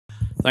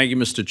Thank you,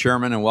 Mr.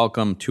 Chairman, and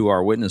welcome to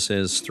our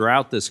witnesses.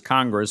 Throughout this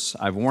Congress,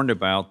 I've warned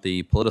about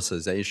the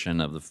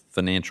politicization of the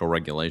financial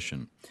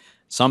regulation.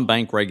 Some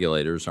bank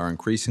regulators are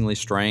increasingly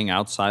straying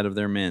outside of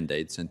their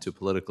mandates into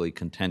politically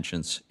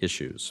contentious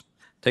issues.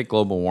 Take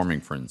global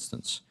warming, for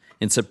instance.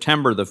 In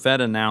September, the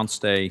Fed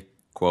announced a,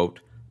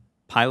 quote,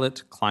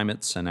 pilot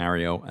climate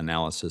scenario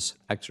analysis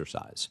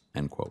exercise,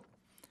 end quote,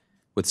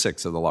 with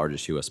 6 of the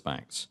largest U.S.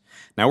 banks.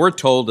 Now, we're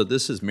told that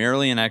this is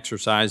merely an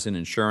exercise in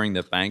ensuring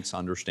that banks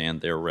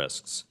understand their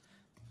risks.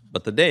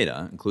 But the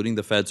data, including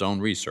the Fed's own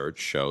research,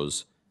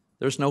 shows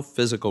there's no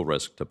physical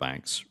risk to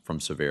banks from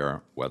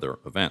severe weather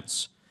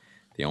events.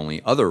 The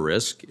only other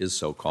risk is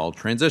so-called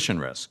transition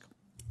risk.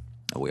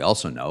 And we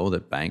also know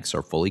that banks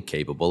are fully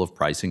capable of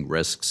pricing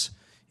risks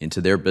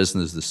into their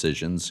business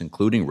decisions,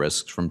 including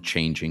risks from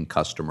changing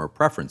customer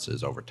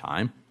preferences over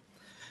time.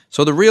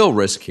 So the real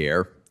risk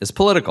here is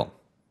political.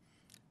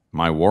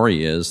 My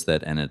worry is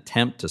that an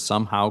attempt to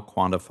somehow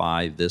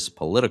quantify this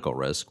political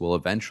risk will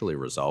eventually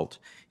result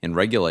in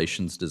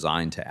regulations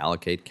designed to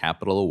allocate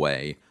capital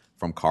away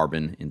from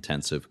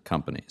carbon-intensive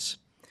companies.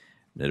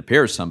 It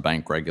appears some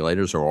bank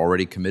regulators are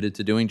already committed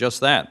to doing just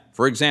that.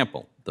 For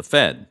example, the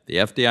Fed, the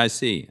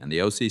FDIC, and the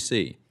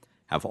OCC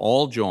have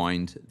all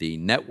joined the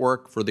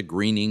Network for the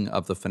Greening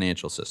of the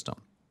Financial System.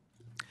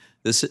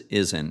 This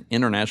is an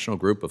international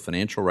group of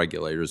financial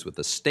regulators with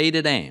the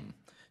stated aim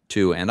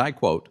to, and I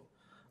quote,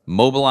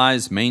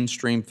 mobilize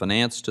mainstream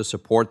finance to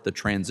support the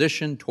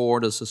transition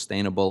toward a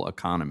sustainable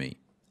economy,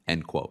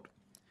 end quote.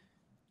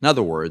 In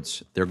other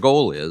words, their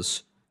goal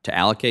is to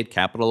allocate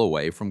capital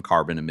away from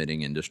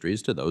carbon-emitting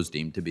industries to those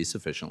deemed to be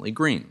sufficiently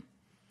green.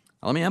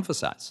 Now, let me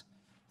emphasize,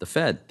 the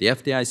Fed, the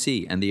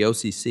FDIC, and the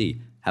OCC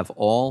have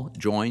all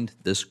joined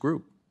this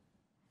group.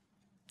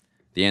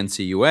 The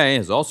NCUA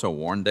has also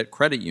warned that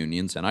credit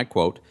unions, and I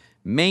quote,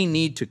 may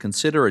need to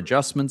consider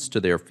adjustments to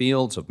their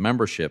fields of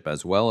membership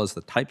as well as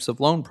the types of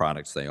loan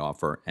products they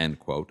offer, end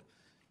quote,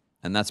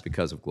 and that's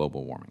because of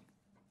global warming.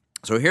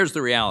 So here's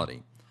the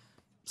reality.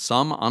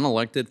 Some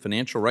unelected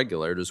financial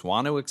regulators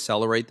want to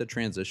accelerate the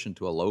transition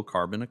to a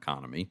low-carbon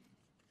economy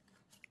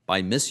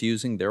by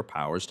misusing their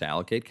powers to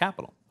allocate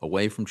capital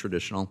away from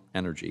traditional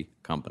energy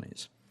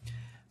companies.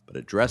 But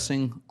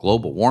addressing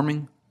global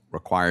warming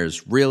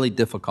requires really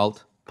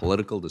difficult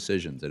political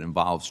decisions. It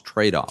involves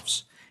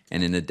trade-offs.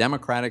 And in a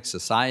democratic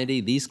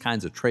society, these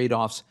kinds of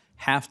trade-offs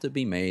have to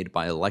be made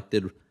by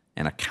elected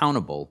and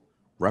accountable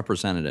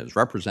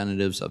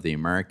representatives of the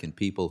American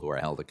people who are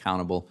held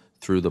accountable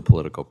through the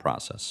political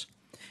process.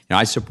 Now,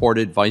 I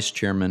supported Vice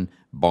Chairman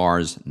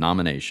Barr's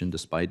nomination,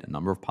 despite a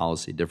number of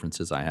policy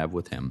differences I have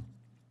with him,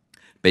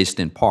 based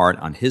in part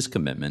on his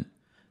commitment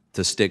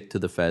to stick to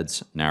the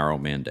Fed's narrow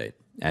mandate.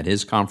 At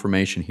his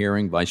confirmation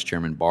hearing, Vice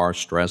Chairman Barr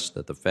stressed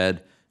that the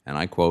Fed, and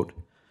I quote,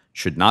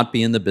 should not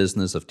be in the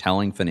business of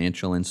telling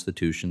financial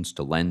institutions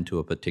to lend to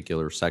a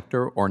particular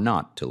sector or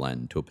not to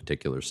lend to a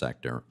particular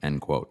sector,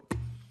 end quote.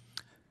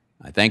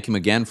 I thank him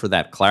again for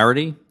that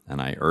clarity, and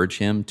I urge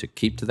him to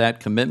keep to that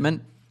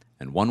commitment.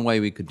 And one way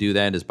we could do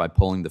that is by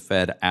pulling the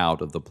Fed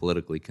out of the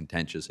politically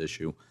contentious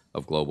issue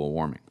of global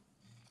warming.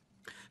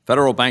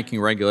 Federal banking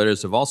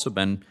regulators have also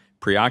been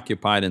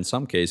preoccupied in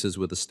some cases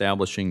with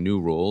establishing new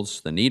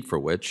rules, the need for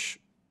which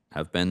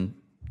have been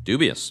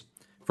dubious.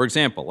 For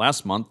example,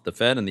 last month, the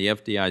Fed and the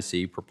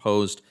FDIC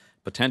proposed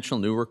potential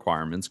new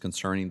requirements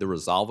concerning the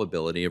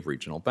resolvability of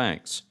regional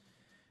banks.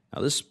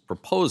 Now, this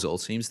proposal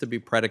seems to be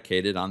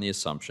predicated on the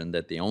assumption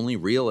that the only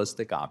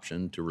realistic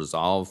option to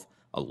resolve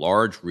a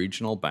large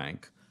regional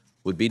bank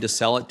would be to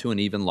sell it to an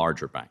even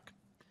larger bank.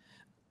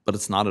 But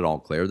it's not at all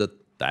clear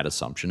that that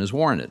assumption is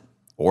warranted,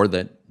 or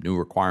that new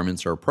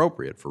requirements are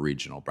appropriate for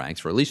regional banks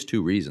for at least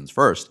 2 reasons.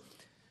 First,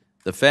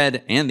 the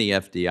Fed and the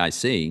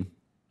FDIC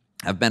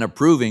have been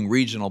approving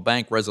regional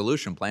bank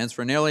resolution plans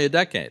for nearly a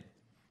decade.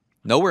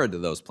 Nowhere do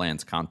those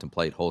plans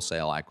contemplate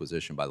wholesale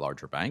acquisition by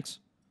larger banks.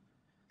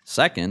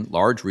 Second,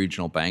 large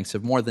regional banks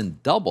have more than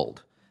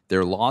doubled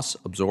their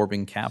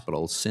loss-absorbing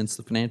capital since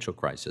the financial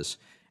crisis,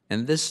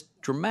 and this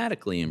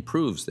dramatically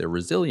improves their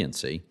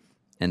resiliency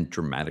and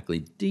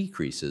dramatically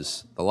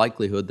decreases the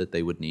likelihood that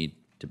they would need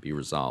to be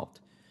resolved.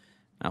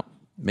 Now,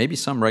 maybe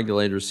some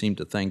regulators seem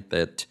to think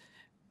that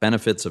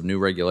benefits of new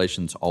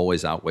regulations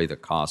always outweigh the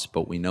costs,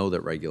 but we know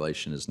that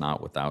regulation is not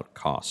without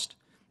cost.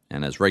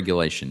 And as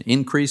regulation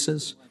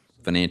increases,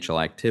 financial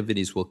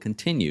activities will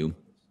continue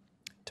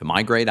to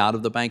migrate out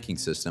of the banking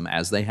system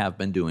as they have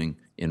been doing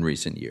in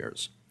recent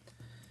years.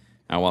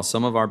 Now, while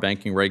some of our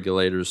banking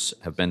regulators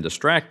have been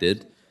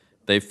distracted,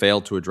 they've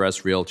failed to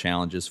address real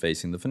challenges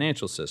facing the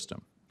financial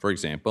system. For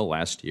example,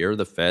 last year,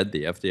 the Fed,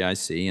 the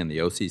FDIC, and the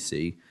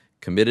OCC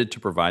committed to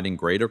providing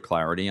greater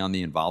clarity on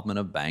the involvement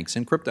of banks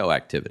in crypto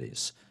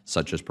activities,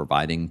 such as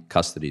providing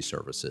custody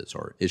services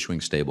or issuing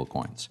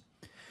stablecoins.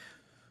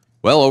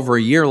 Well, over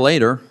a year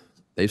later,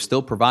 they've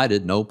still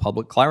provided no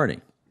public clarity.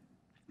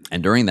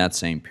 And during that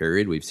same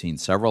period, we've seen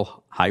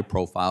several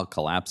high-profile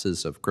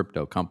collapses of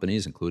crypto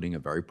companies, including a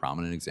very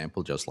prominent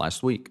example just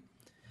last week.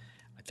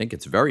 I think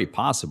it's very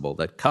possible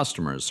that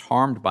customers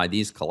harmed by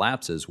these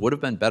collapses would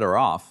have been better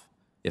off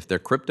if their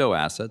crypto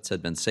assets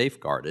had been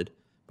safeguarded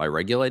by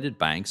regulated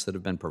banks that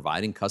have been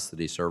providing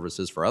custody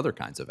services for other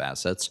kinds of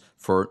assets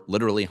for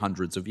literally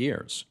hundreds of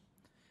years.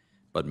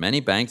 But many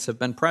banks have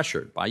been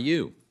pressured by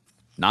you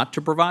not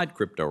to provide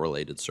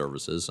crypto-related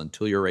services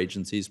until your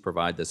agencies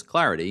provide this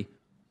clarity,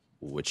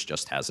 which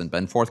just hasn't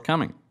been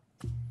forthcoming.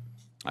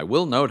 I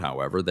will note,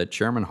 however, that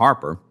Chairman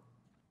Harper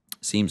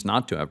seems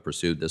not to have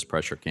pursued this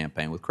pressure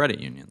campaign with credit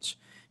unions.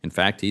 In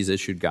fact, he's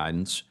issued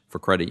guidance for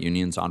credit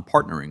unions on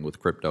partnering with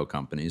crypto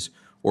companies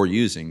or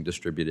using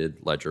distributed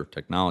ledger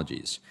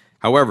technologies.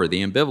 However,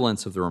 the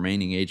ambivalence of the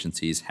remaining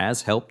agencies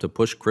has helped to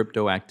push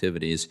crypto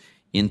activities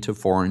into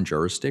foreign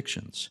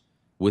jurisdictions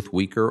with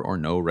weaker or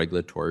no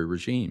regulatory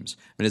regimes.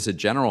 I mean, as a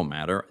general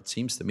matter, it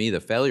seems to me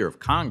the failure of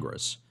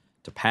Congress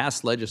to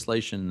pass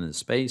legislation in this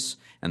space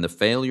and the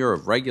failure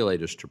of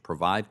regulators to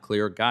provide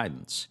clear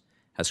guidance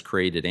has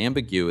created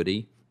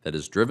ambiguity that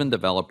has driven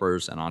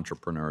developers and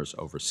entrepreneurs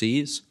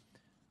overseas,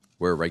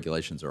 where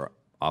regulations are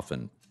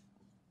often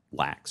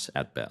lax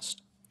at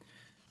best.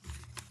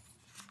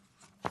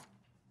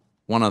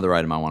 One other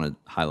item I want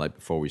to highlight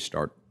before we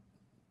start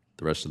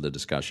the rest of the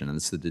discussion, and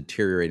it's the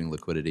deteriorating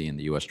liquidity in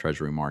the U.S.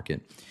 Treasury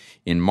market.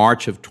 In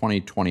March of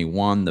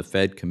 2021, the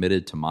Fed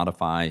committed to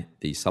modify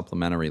the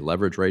supplementary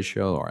leverage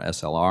ratio, or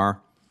SLR,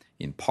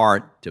 in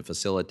part to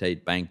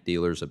facilitate bank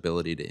dealers'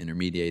 ability to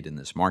intermediate in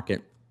this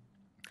market.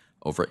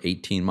 Over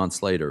 18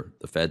 months later,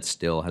 the Fed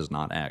still has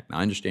not acted. Now,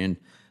 I understand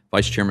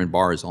Vice Chairman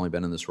Barr has only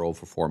been in this role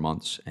for 4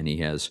 months, and he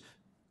has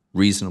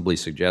reasonably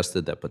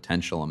suggested that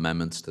potential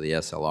amendments to the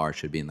SLR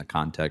should be in the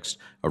context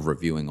of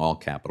reviewing all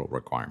capital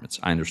requirements.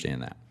 I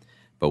understand that.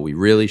 But we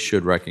really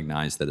should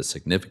recognize that a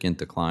significant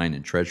decline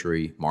in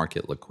Treasury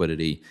market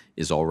liquidity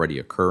is already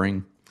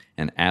occurring,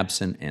 and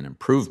absent an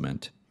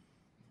improvement,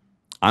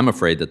 I'm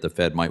afraid that the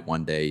Fed might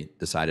one day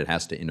decide it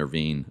has to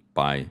intervene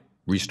by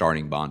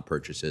restarting bond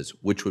purchases,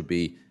 which would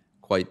be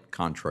quite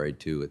contrary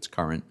to its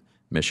current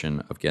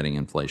mission of getting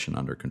inflation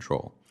under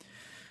control.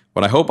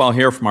 What I hope I'll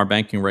hear from our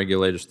banking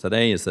regulators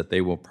today is that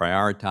they will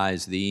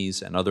prioritize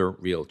these and other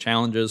real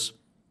challenges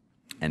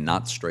and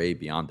not stray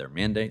beyond their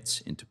mandates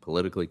into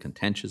politically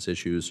contentious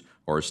issues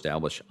or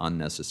establish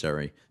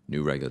unnecessary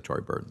new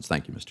regulatory burdens.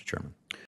 Thank you, Mr. Chairman.